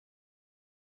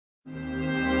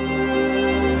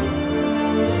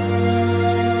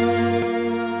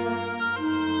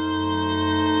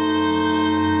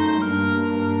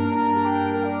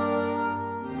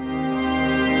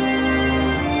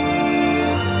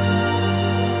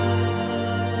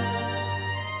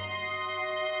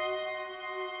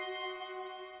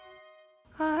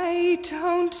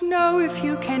don't know if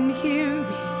you can hear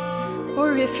me,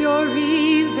 or if you're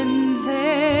even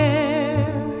there.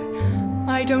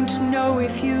 I don't know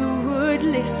if you would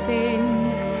listen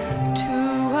to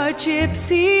a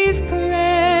gypsy's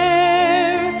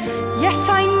prayer. Yes,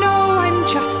 I know I'm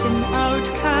just an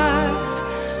outcast.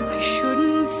 I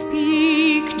shouldn't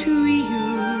speak to you.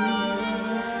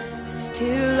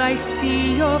 Still I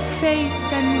see your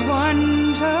face and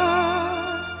wonder,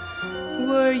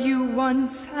 were you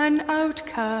once an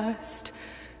outcast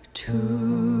too?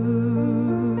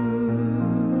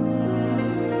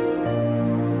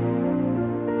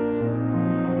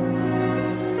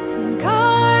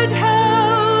 God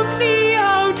help the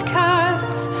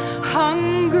outcasts,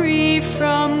 hungry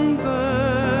from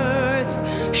birth.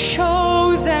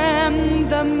 Show them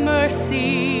the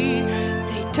mercy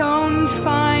they don't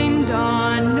find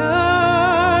on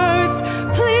earth.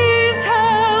 Please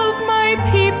help my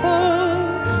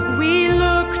people, we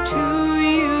look to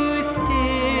you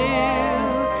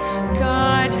still.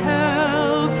 God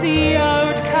help the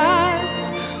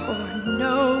outcasts, or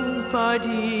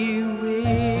nobody will.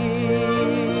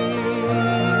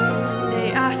 They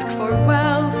ask for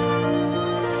wealth,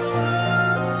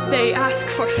 they ask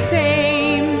for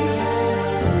fame,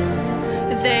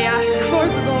 they ask for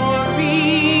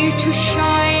glory to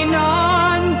shine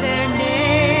on their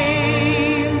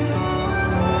name.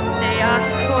 They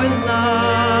ask for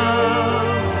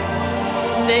love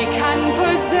they can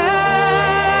possess.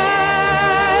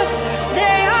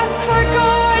 They ask for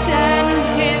God and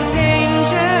His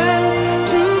angels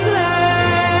to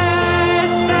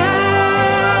bless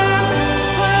them.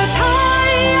 But I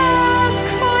ask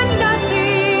for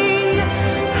nothing,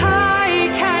 I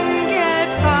can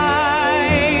get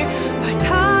by. But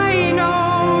I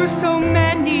know so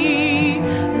many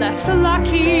less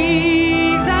lucky